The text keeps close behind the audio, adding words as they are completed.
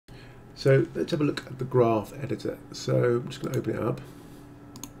So let's have a look at the graph editor. So I'm just going to open it up.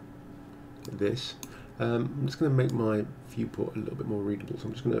 Like this. I'm just going to make my viewport a little bit more readable. So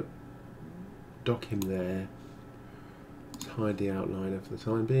I'm just going to dock him there. Let's hide the outliner for the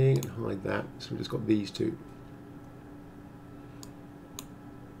time being and hide that. So we've just got these two.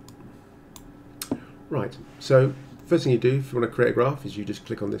 Right, so first thing you do if you want to create a graph is you just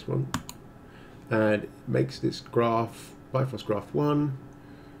click on this one and it makes this graph, Bifrost graph 1.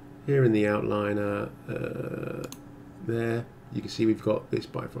 Here in the outliner, there, you can see we've got this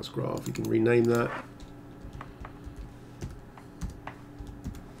Bifrost graph. You can rename that.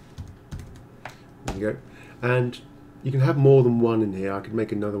 There you go. And you can have more than one in here. I could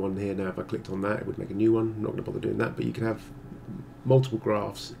make another one here now. If I clicked on that, it would make a new one. I'm not going to bother doing that, but you can have multiple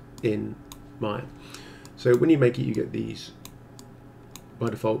graphs in Maya. So when you make it, you get these, by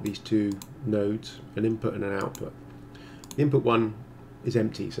default, these two nodes, an input and an output. The input one is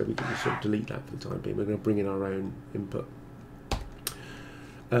empty, so we can just sort of delete that for the time being. We're going to bring in our own input.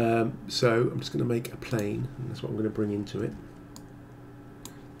 So I'm just going to make a plane, and that's what I'm going to bring into it.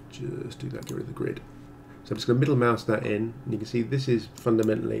 Just do that, get rid of the grid. So I'm just going to middle mouse that in, and you can see this is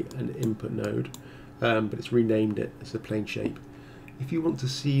fundamentally an input node, but it's renamed it as a plane shape. If you want to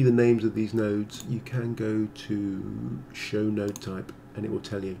see the names of these nodes, you can go to show node type and it will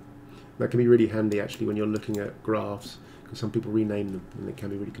tell you. That can be really handy actually when you're looking at graphs, because some people rename them and it can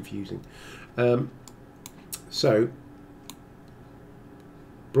be really confusing. So,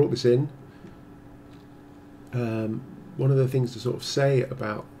 brought this in. One of the things to sort of say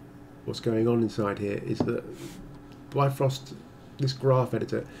about what's going on inside here is that Bifrost, this graph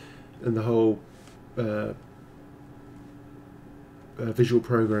editor, and the whole visual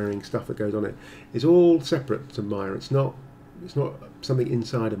programming stuff that goes on it is all separate to Maya. It's not something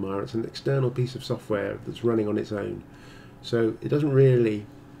inside of Maya. It's an external piece of software that's running on its own. So it doesn't really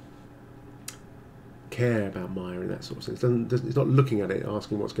care about Maya in that sort of sense. It's not looking at it,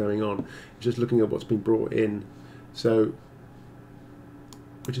 asking what's going on. It's just looking at what's been brought in. So,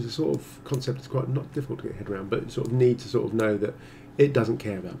 which is a sort of concept that's quite not difficult to get your head around, but you sort of need to sort of know that it doesn't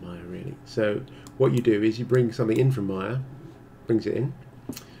care about Maya really. So what you do is you bring something in from Maya, brings it in,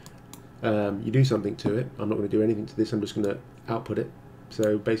 you do something to it. I'm not going to do anything to this, I'm just going to output it.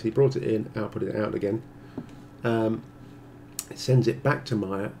 So basically brought it in, output it out again. It sends it back to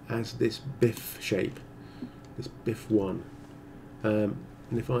Maya as this BIF shape, this BIF1. And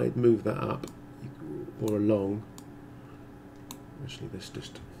if I move that up or along, actually let's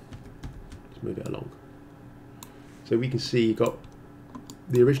just move it along. So we can see you've got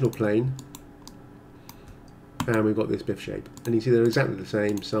the original plane and we've got this BIF shape. And you see they're exactly the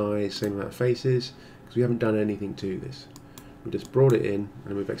same size, same amount of faces, because we haven't done anything to this. We just brought it in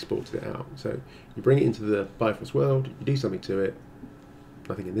and we've exported it out. So you bring it into the Bifrost world, you do something to it,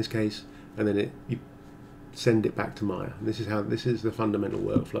 nothing in this case, and then you send it back to Maya. And this is the fundamental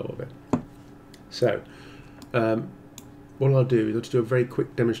workflow of it. So what I'll do is I'll just do a very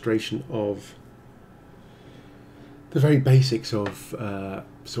quick demonstration of the very basics of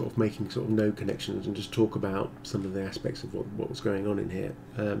sort of making sort of node connections, and just talk about some of the aspects of what was going on in here,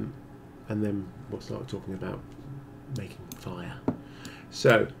 and then we'll start talking about making fire.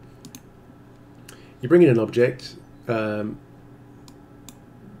 So you bring in an object, then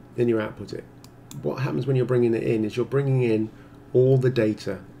you output it. What happens when you're bringing it in is you're bringing in all the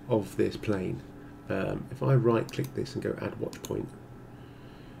data of this plane. If I right click this and go add watch point,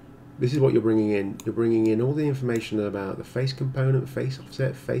 this is what you're bringing in. You're bringing in all the information about the face component, face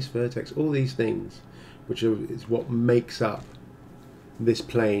offset, face vertex, all these things, which is what makes up this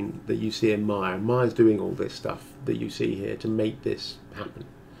plane that you see in Maya. Maya's doing all this stuff that you see here to make this happen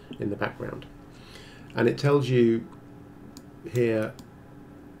in the background. And it tells you here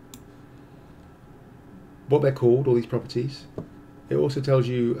what they're called, all these properties. It also tells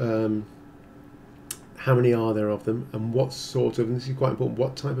you how many are there of them, and what sort of, and this is quite important,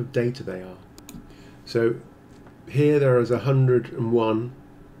 what type of data they are. So here there is 101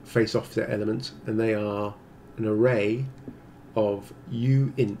 face offset elements, and they are an array of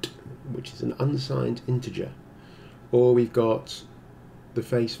uint, which is an unsigned integer. Or we've got the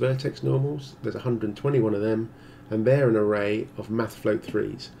face vertex normals, there's 121 of them, and they're an array of math float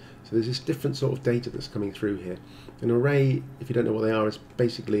 3s. So there's this different sort of data that's coming through here. An array, if you don't know what they are, is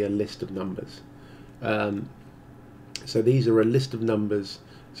basically a list of numbers. So these are a list of numbers.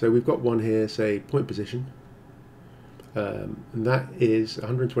 So we've got one here, say point position, and that is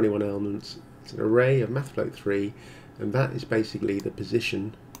 121 elements. It's an array of math float 3, and that is basically the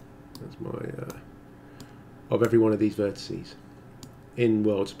position, that's my of every one of these vertices in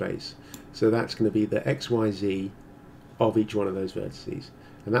world space. So that's going to be the XYZ of each one of those vertices.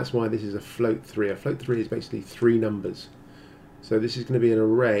 and that's why this is a float 3. A float 3 is basically 3 numbers. So this is going to be an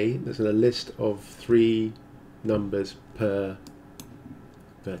array that's in a list of 3 numbers per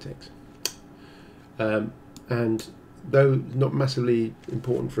vertex. And though not massively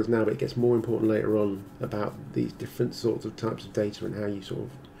important for us now, but it gets more important later on about these different sorts of types of data and how you sort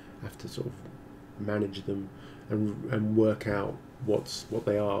of have to sort of manage them and work out what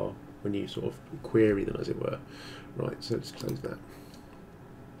they are when you sort of query them, as it were. Right, so let's close that.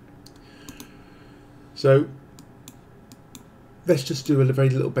 So let's just do a very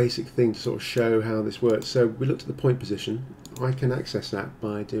little basic thing to sort of show how this works. So we looked at the point position. I can access that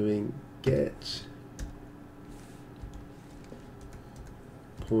by doing get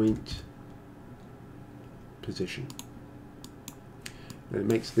point position. And it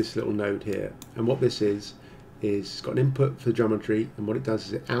makes this little node here. And what this is it's got an input for geometry, and what it does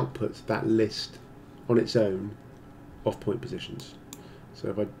is it outputs that list on its own of point positions. So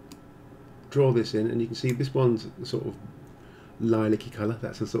if I draw this in, and you can see this one's a sort of lilac-y colour,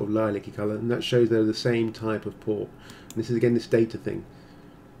 that's a sort of lilac-y colour, and that shows they're the same type of port. And this is again this data thing.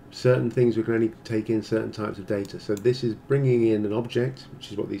 Certain things we can only take in certain types of data. So this is bringing in an object,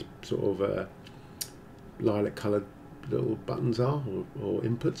 which is what these sort of lilac coloured little buttons are, or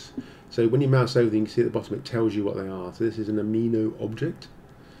inputs. So when you mouse over them, you can see at the bottom it tells you what they are. So this is an amino object,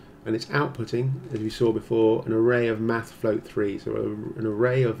 and it's outputting, as we saw before, an array of math float 3. So an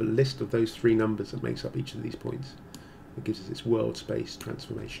array of a list of those 3 numbers that makes up each of these points. It gives us its world space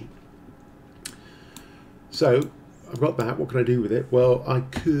transformation. So I've got that. What can I do with it? Well, I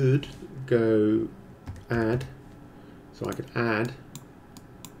could go add. So I could add.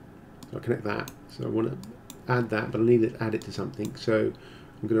 So I connect that. So I want to add that, but I need to add it to something. So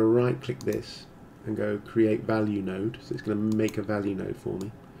I'm going to right click this and go create value node. So it's going to make a value node for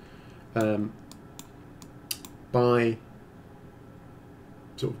me. By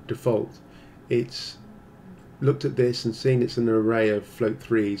sort of default, it's looked at this and seen it's an array of float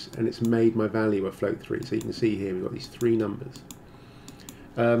 3s, and it's made my value a float 3. So you can see here we've got these 3 numbers.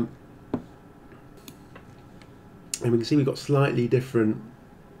 And we can see we've got slightly different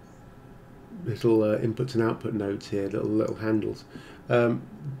little inputs and output nodes here, little handles. When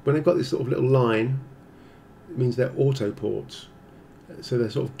I've got this sort of little line, it means they're auto ports. So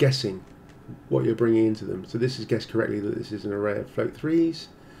they're sort of guessing what you're bringing into them. So this is guessed correctly that this is an array of float 3s,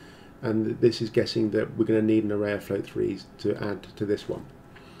 and this is guessing that we're going to need an array of float 3s to add to this one.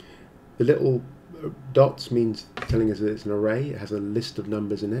 The little dots means telling us that it's an array. It has a list of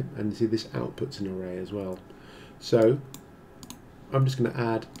numbers in it, and you see this outputs an array as well. So I'm just going to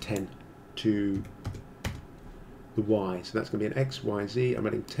add 10 to the y. So that's going to be an x, y, z. I'm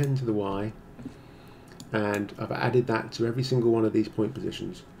adding 10 to the y, and I've added that to every single one of these point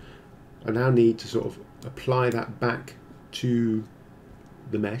positions. I now need to sort of apply that back to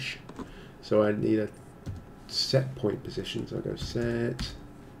the mesh. So I need a set point position. So I go set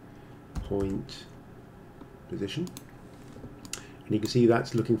point position, and you can see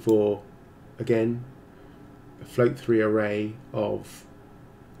that's looking for, again, a float 3 array of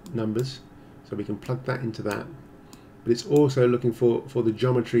numbers. So we can plug that into that, but it's also looking for the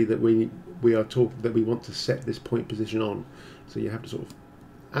geometry that we want to set this point position on. So you have to sort of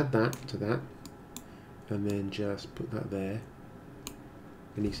add that to that, and then just put that there.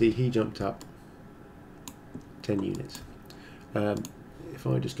 And you see he jumped up 10 units. If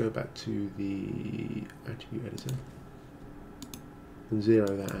I just go back to the attribute editor and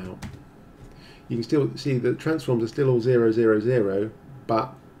zero that out, you can still see the transforms are still all 0, 0, 0,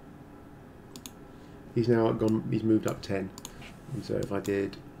 but he's now he's moved up 10. And so if I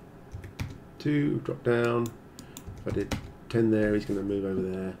did 2, drop down, if I did 10 there, he's going to move over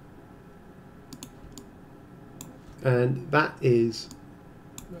there. And that is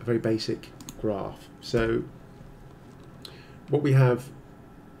a very basic graph. So what we have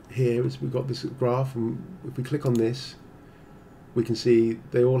here is we've got this graph, and if we click on this, we can see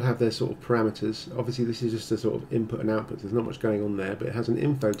they all have their sort of parameters. Obviously this is just a sort of input and output, there's not much going on there, but it has an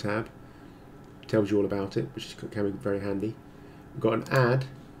info tab, tells you all about it, which can be very handy. We've got an add,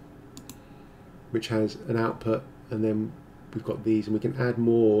 which has an output, and then we've got these, and we can add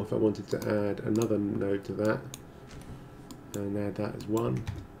more if I wanted to add another node to that, and add that as 1.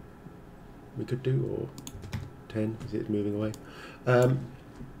 We could do, or 10, as it's moving away.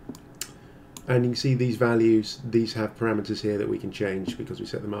 And you can see these values, these have parameters here that we can change because we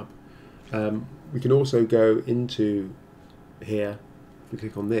set them up. We can also go into here, if we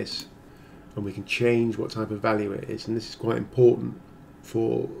click on this, and we can change what type of value it is, and this is quite important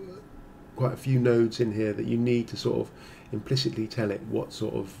for quite a few nodes in here, that you need to sort of implicitly tell it what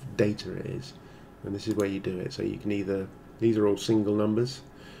sort of data it is, and this is where you do it. So you can either, these are all single numbers,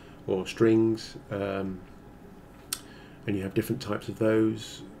 or strings, and you have different types of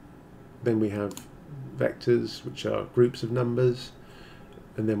those. Then we have vectors, which are groups of numbers,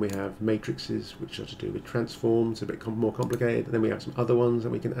 and then we have matrices, which are to do with transforms, a bit more complicated. And then we have some other ones that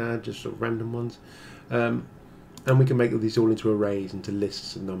we can add, just sort of random ones, and we can make these all into arrays, into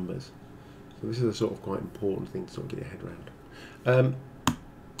lists of numbers. So this is a sort of quite important thing to sort of get your head around.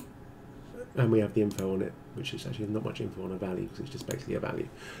 And we have the info on it, which is actually not much info on a value, because it's just basically a value.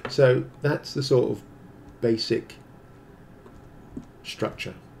 So that's the sort of basic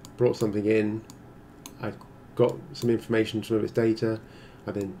structure. Brought something in, I got some information from its data,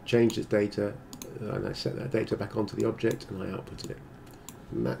 I then changed its data, and I set that data back onto the object, and I outputted it.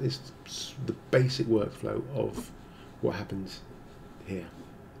 And that is the basic workflow of what happens here.